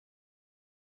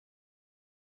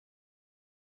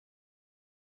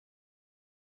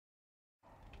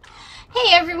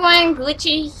Hey everyone,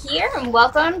 Glitchiee here, and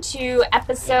welcome to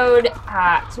episode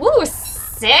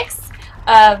 6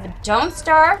 of Don't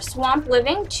Starve Swamp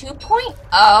Living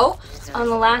 2.0. On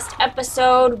the last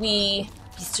episode, we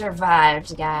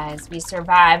survived, guys. We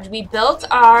survived. We built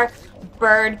our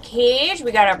bird cage.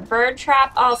 We got our bird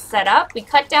trap all set up. We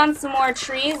cut down some more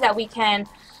trees that we can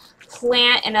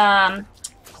plant and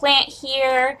plant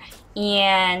here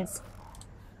and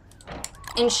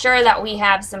ensure that we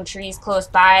have some trees close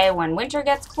by when winter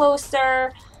gets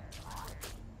closer.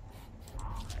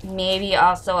 Maybe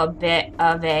also a bit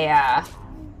of a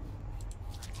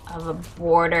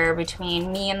border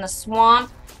between me and the swamp.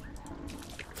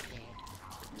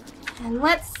 And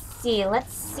let's see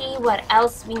what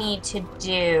else we need to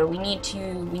do. We need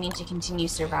to continue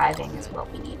surviving is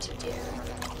what we need to do.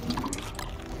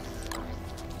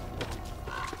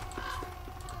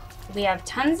 We have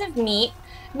tons of meat.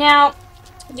 Now,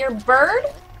 your bird,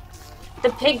 the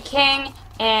Pig King,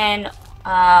 and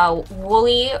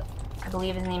Wooly, I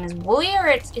believe his name is Wooly, or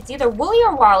it's either Wooly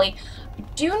or Wally,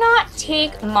 do not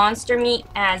take monster meat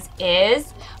as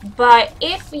is, but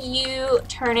if you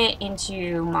turn it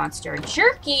into monster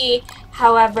jerky,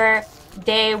 however,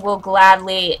 they will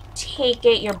gladly take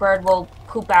it. Your bird will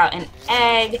poop out an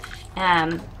egg.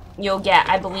 You'll get,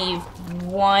 I believe,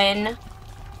 1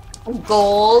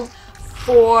 gold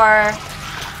for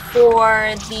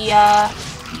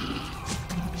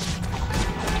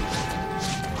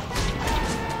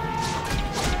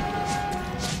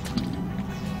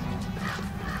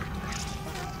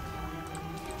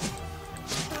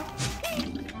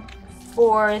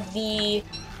the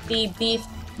beef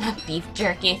beef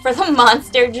jerky, for the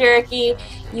monster jerky.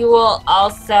 You will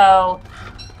also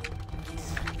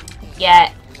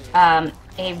get a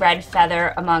red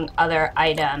feather among other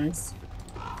items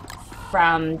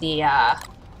from the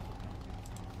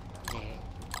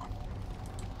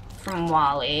from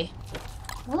Wally.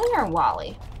 Wally or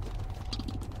Wally?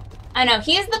 I know,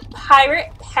 he is the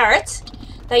pirate parrot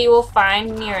that you will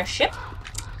find near a ship.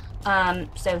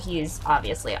 So he's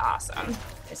obviously awesome,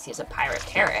 because he's a pirate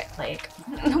parrot. Like,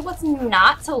 what's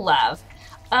not to love?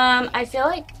 I feel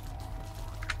like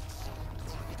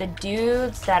the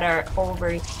dudes that are over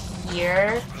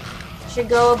here should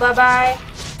go bye-bye.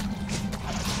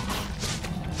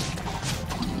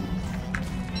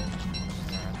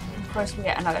 Of course, we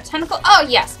get another tentacle. Oh,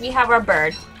 yes, we have our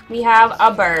bird. We have a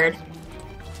bird.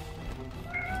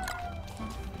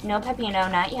 No Pepino,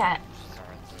 not yet.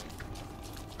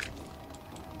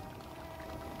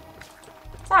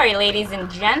 Sorry, ladies and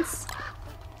gents.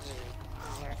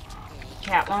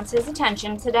 Cat wants his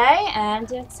attention today,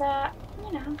 and it's,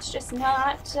 you know, it's just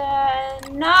not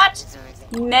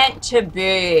meant to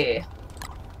be.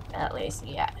 At least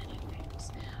yet,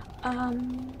 anyways.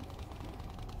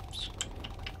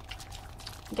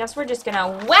 I guess we're just gonna...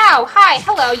 Wow! Hi!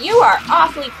 Hello! You are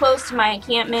awfully close to my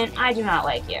encampment. I do not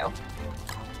like you.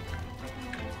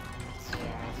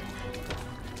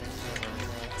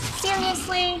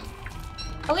 Seriously?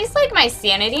 At least, like, my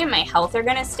sanity and my health are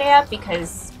gonna stay up, because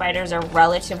spiders are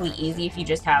relatively easy if you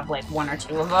just have, like, 1 or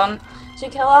 2 of them to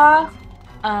kill off.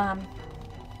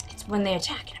 It's when they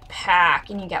attack in a pack,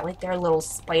 and you get, like, their little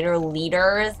spider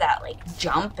leaders that, like,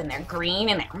 jump, and they're green,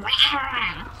 and they're...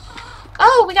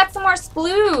 Oh, we got some more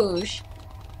splooge.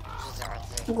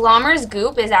 Glommer's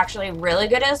goop is actually really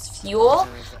good as fuel.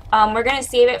 We're gonna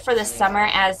save it for the summer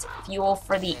as fuel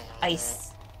for the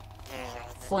ice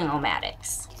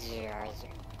flingomatics.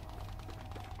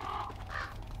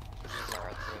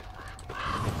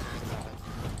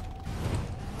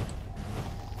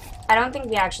 I don't think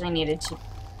we actually needed to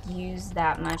use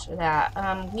that much of that.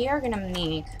 We are gonna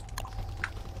make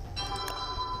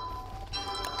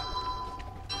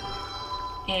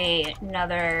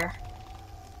another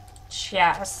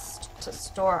chest to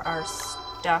store our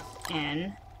stuff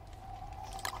in.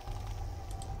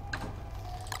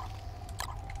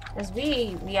 Because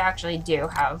we actually do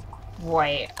have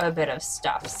quite a bit of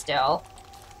stuff still.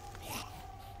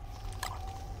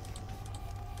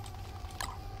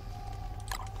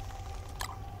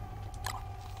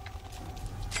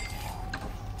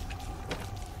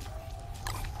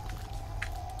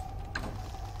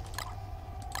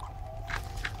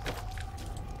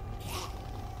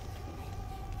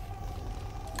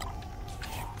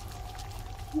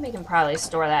 We can probably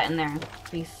store that in there and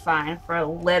be fine for a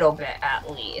little bit at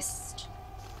least.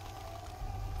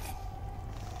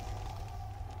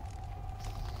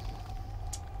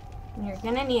 You're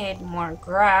gonna need more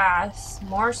grass,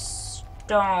 more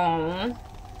stone.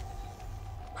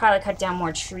 Probably cut down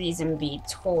more trees and be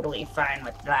totally fine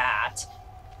with that.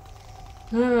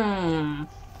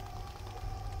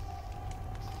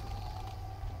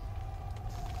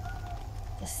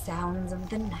 The sounds of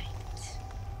the night.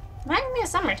 Reminds me of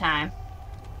summertime.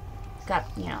 Got,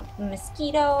 you know,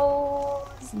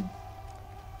 mosquitoes and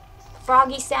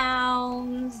froggy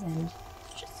sounds and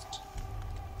just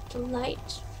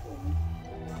delightful.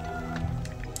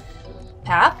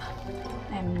 Pap,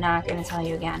 I'm not gonna tell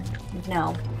you again.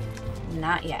 No,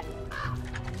 not yet.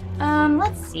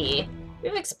 Let's see.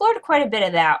 We've explored quite a bit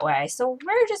of that way, so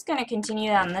we're just gonna continue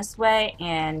down this way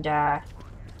and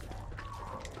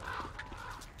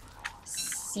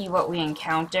see what we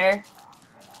encounter.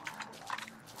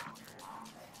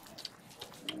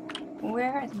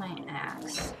 Where is my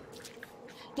axe?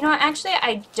 You know what, actually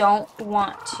I don't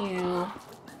want to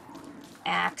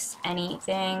axe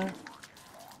anything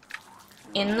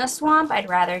in the swamp. I'd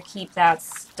rather keep that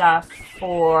stuff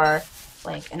for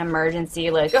like an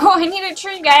emergency, like, oh, I need a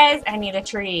tree, guys! I need a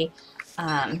tree.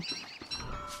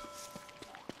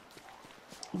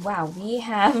 Wow, we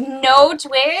have no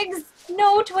twigs?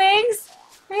 No twigs?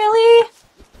 Really?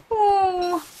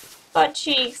 Oh, butt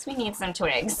cheeks. We need some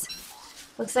twigs.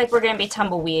 Looks like we're gonna be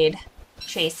tumbleweed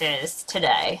chasers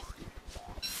today.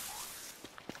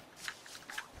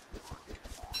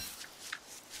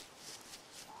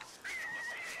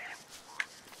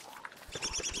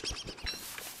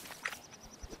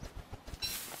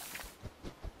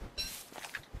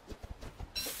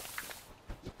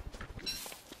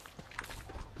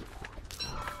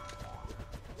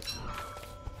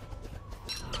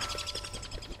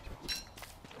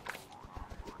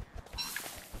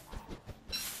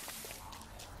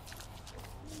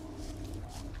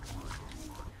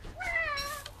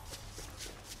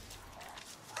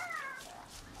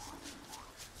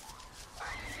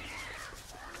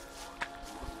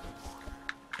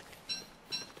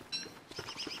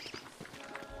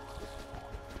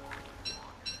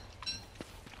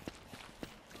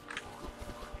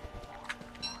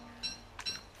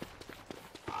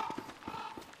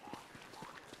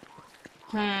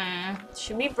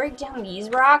 Should we break down these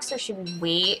rocks, or should we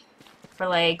wait for,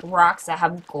 like, rocks that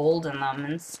have gold in them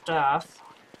and stuff?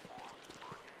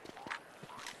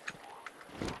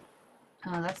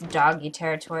 Oh, that's doggy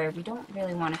territory. We don't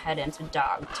really want to head into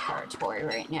dog territory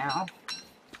right now.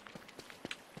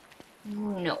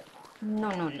 No. No,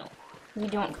 no, no. We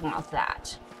don't want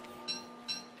that.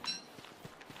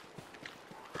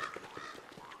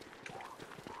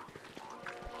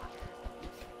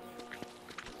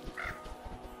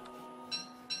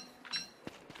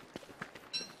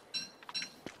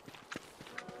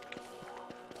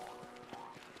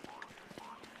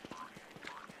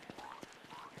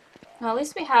 Well, at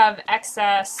least we have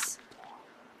excess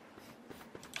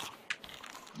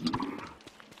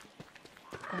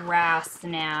grass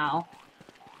now.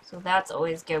 So that's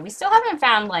always good. We still haven't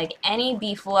found, like, any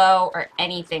beefalo or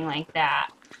anything like that.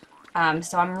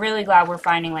 So I'm really glad we're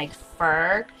finding, like,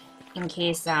 fur in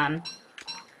case, I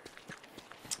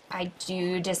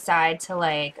do decide to,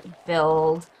 like,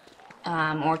 build,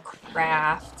 or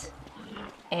craft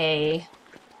a...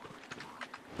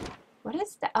 What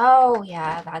is that? Oh,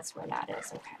 yeah, that's where that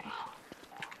is. Okay.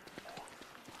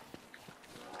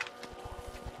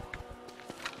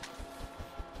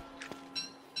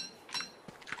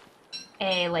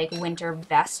 A, like, winter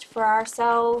vest for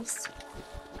ourselves.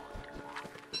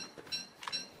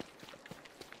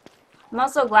 I'm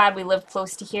also glad we live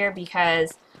close to here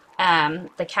because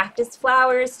the cactus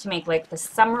flowers to make, like, the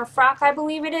summer frock, I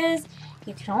believe it is,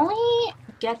 you can only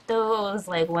get those,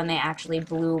 like, when they actually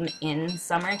bloom in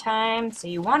summertime, so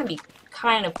you want to be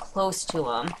kind of close to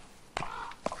them.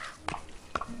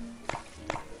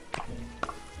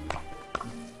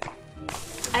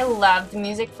 I love the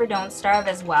music for Don't Starve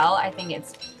as well. I think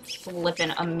it's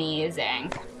flippin'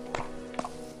 amazing.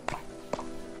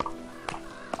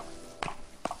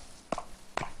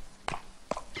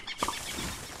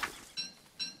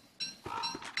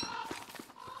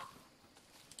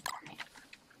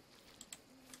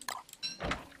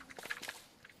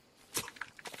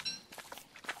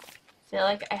 I feel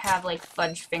like I have, like,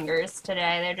 fudge fingers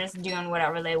today. They're just doing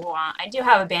whatever they want. I do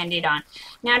have a Band-Aid on.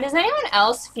 Now, does anyone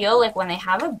else feel like when they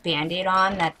have a Band-Aid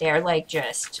on that they're, like,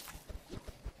 just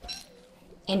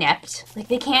inept? Like,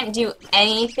 they can't do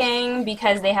anything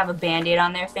because they have a Band-Aid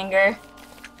on their finger?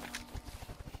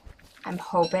 I'm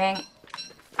hoping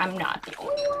I'm not the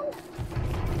only one.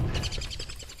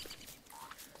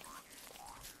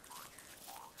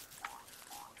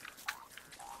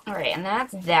 Alright, and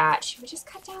that's that. Should we just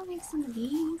cut down, like, some of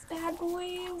these bad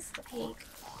boys?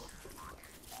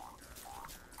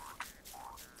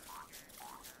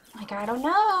 Like, I don't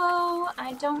know.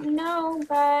 I don't know,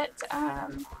 but,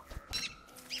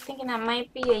 thinking that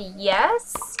might be a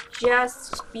yes,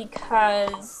 just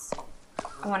because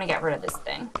I want to get rid of this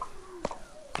thing.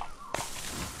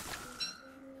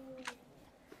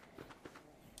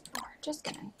 We're just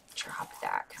gonna drop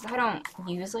that because I don't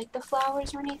use like the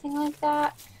flowers or anything like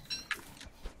that.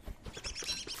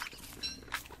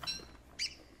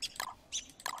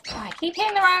 Oh, I keep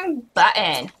hitting the wrong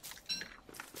button.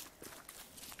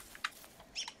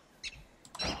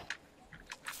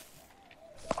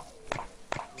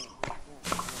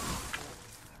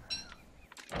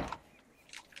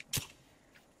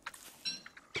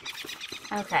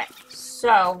 Okay,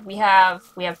 so we have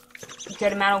a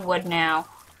good amount of wood now.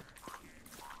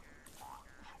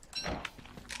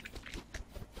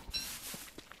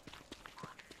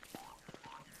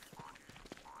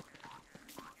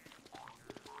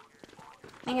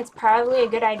 I think it's probably a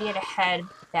good idea to head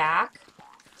back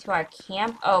to our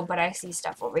camp. Oh, but I see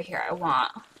stuff over here I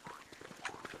want.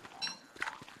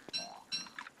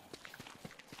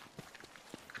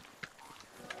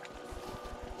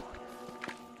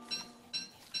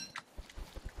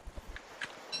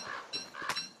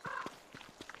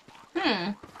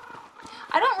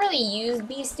 I don't really use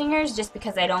bee stingers just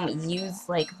because I don't use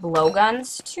like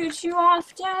blowguns too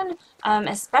often.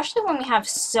 Especially when we have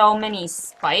so many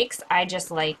spikes, I just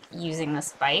like using the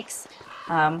spikes.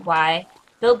 Why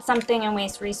build something and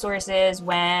waste resources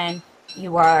when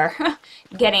you are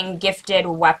getting gifted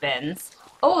weapons?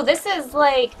 Oh, this is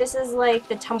like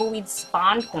the tumbleweed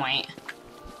spawn point.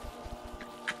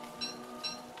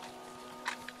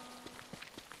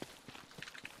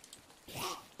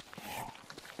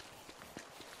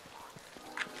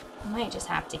 I might just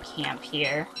have to camp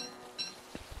here.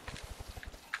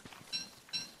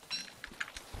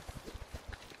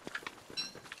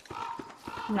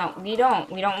 No, we don't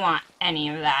want any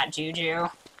of that, Juju.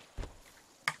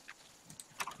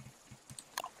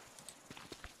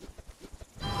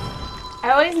 I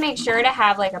always make sure to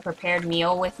have like a prepared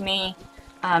meal with me,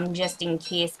 just in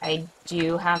case I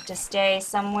do have to stay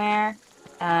somewhere.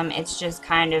 It's just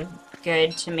kind of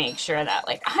good to make sure that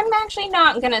like I'm actually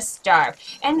not gonna starve.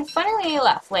 And funnily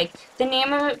enough, like the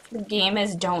name of the game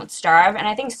is Don't Starve, and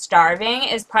I think starving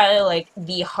is probably like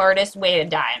the hardest way to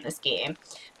die in this game,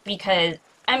 because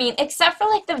I mean, except for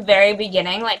like the very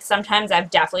beginning, like sometimes I've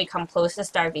definitely come close to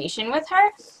starvation with her,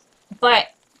 but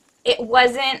it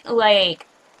wasn't like,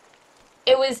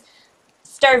 it was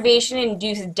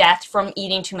starvation-induced death from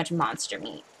eating too much monster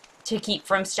meat to keep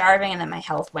from starving, and then my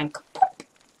health went kaput,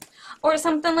 or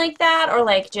something like that, or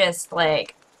like just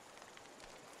like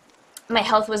my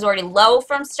health was already low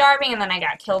from starving and then I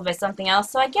got killed by something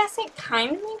else. So I guess it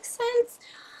kind of makes sense.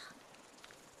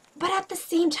 But at the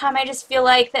same time, I just feel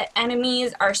like the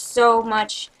enemies are so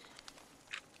much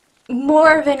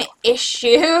more of an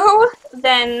issue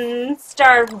than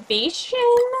starvation.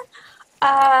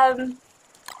 But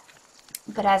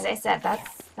as I said,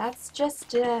 that's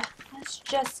just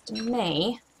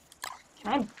me.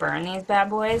 Can I burn these bad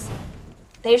boys?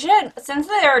 They should, since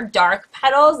they are dark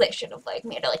petals, they should have like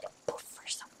made it like a poof or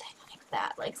something like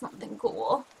that, like something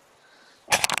cool.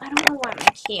 I don't know why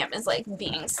my cam is like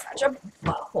being such a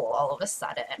butthole all of a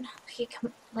sudden.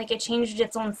 Like it changed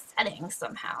its own settings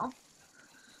somehow.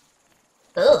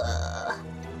 Ugh.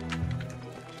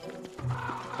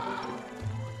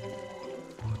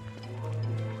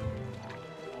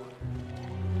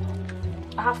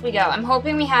 Off we go. I'm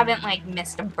hoping we haven't like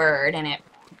missed a bird and it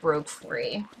broke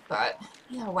free, but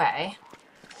either way.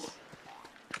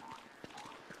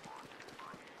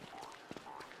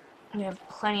 We have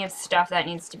plenty of stuff that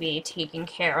needs to be taken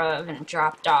care of and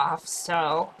dropped off,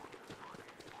 so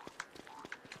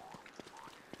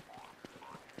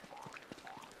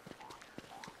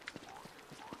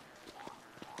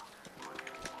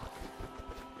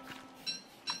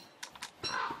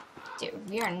dude,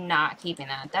 we are not keeping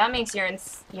that. That makes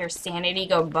your sanity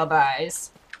go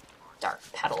bye-byes. Dark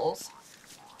petals.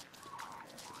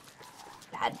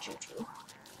 Bad juju.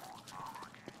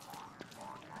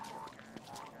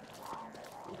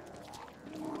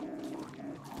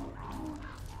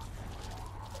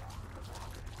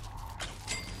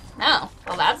 Oh,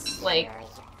 well that's like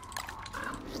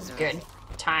good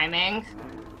timing.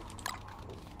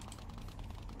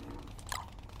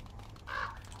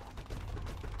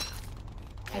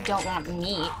 I don't want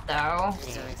meat, though.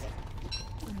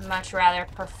 I'd much rather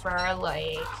prefer,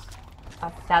 like, a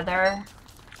feather.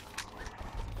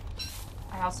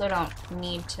 I also don't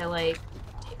need to, like,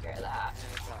 take care of that.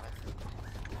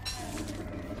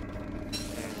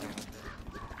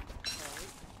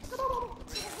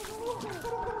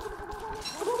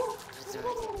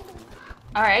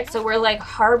 Alright, so we're, like,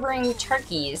 harboring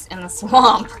turkeys in the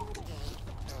swamp.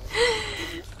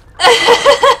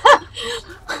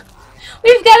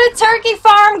 We've got a turkey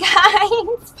farm,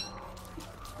 guys!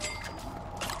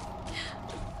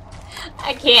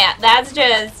 I can't. That's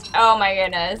just... Oh my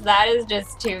goodness. That is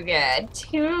just too good.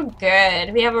 Too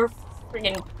good. We have a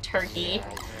freaking turkey.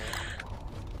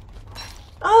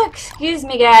 Oh, excuse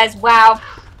me, guys. Wow.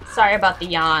 Sorry about the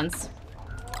yawns.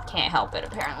 Can't help it,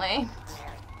 apparently.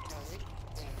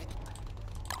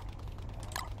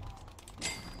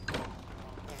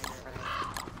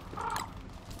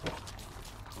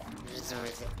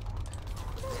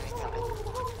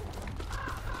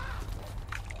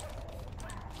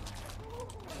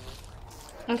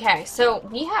 Okay, so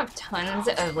we have tons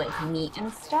of, like, meat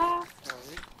and stuff,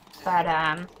 but,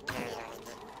 I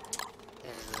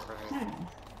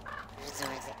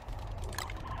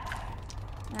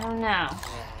don't know.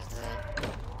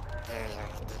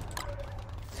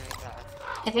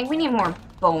 I think we need more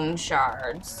bone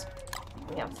shards.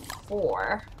 We have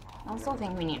 4. I also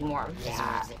think we need more of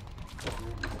that.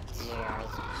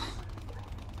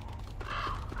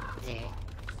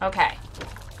 Okay.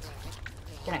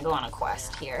 Gonna go on a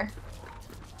quest here.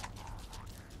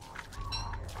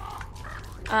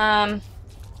 I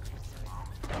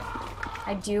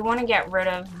do want to get rid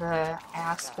of the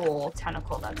asshole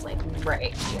tentacle that's like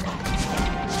right here.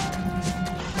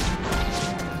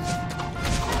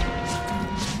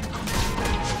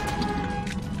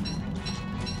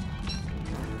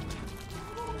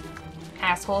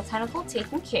 Asshole tentacle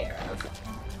taken care of.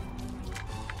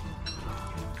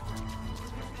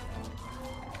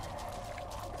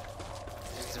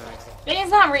 He's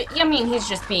not I mean, he's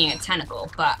just being a tentacle,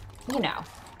 but, you know.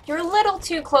 You're a little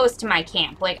too close to my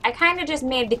camp. Like, I kind of just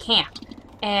made the camp,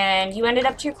 and you ended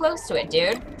up too close to it,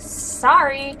 dude.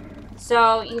 Sorry.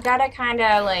 So, you gotta kind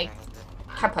of, like,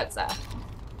 kaputza.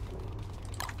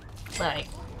 Like,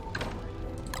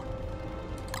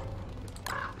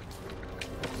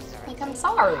 I'm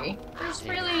sorry. There's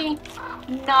really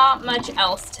not much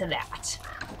else to that.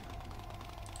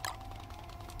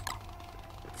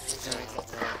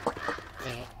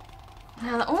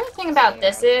 Now, the only thing about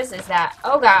this is that,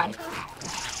 oh god.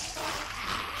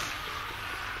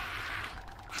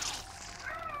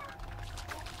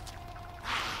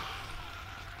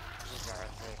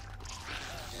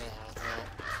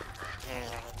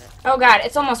 Oh god,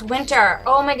 it's almost winter.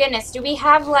 Oh my goodness, do we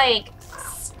have, like,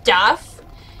 stuff?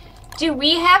 Do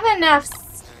we have enough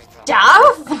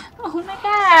stuff? Oh my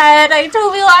god, I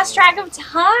totally lost track of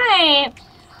time.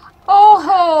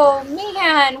 Oh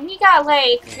man, we've got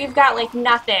like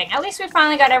nothing. At least we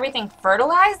finally got everything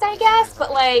fertilized, I guess,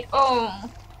 but like, oh.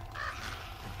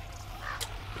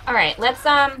 Alright, let's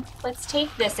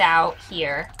take this out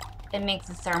here and make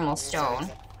the thermal stone.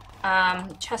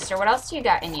 Chester, what else do you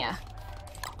got in you?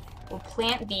 We'll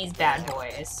plant these bad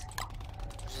boys.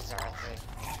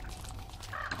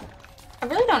 I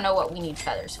really don't know what we need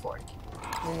feathers for, to be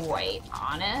quite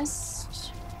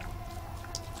honest.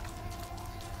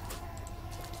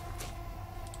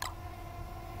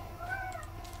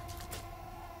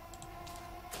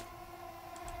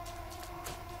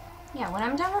 Yeah, when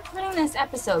I'm done recording this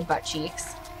episode, butt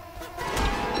cheeks.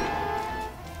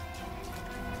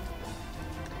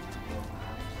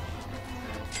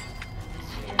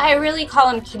 I really call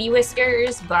him Kitty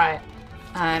Whiskers, but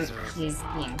he's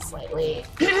being slightly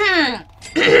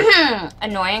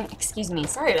annoying. Excuse me,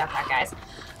 sorry about that, guys.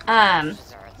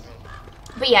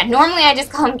 But yeah, normally I just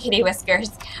call him Kitty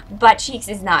Whiskers. Butt cheeks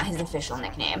is not his official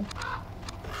nickname.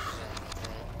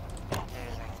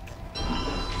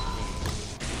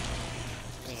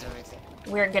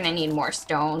 We're gonna need more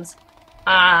stones.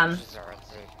 Oh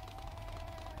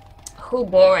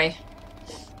boy.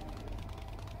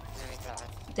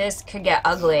 This could get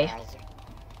ugly.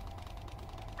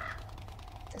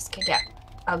 This could get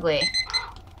ugly.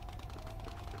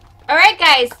 Alright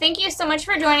guys, thank you so much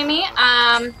for joining me.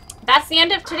 That's the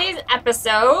end of today's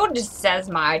episode, says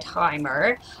my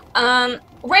timer.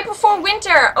 Right before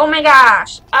winter, oh my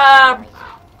gosh.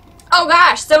 Oh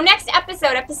gosh, so next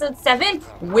episode, episode 7,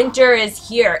 winter is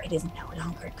here. It is no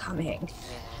longer coming.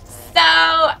 So,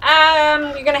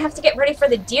 you're gonna have to get ready for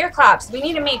the deer crops. We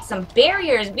need to make some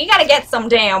barriers. We gotta get some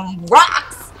damn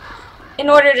rocks in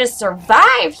order to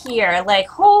survive here. Like,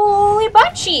 holy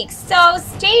butt cheeks. So,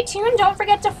 stay tuned. Don't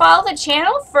forget to follow the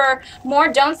channel for more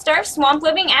Don't Starve Swamp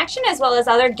Living action, as well as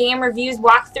other game reviews,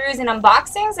 walkthroughs, and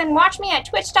unboxings. And watch me at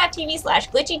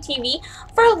twitch.tv/GlitchiTV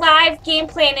for live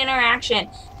gameplay and interaction.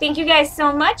 Thank you guys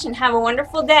so much, and have a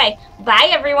wonderful day. Bye,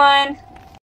 everyone.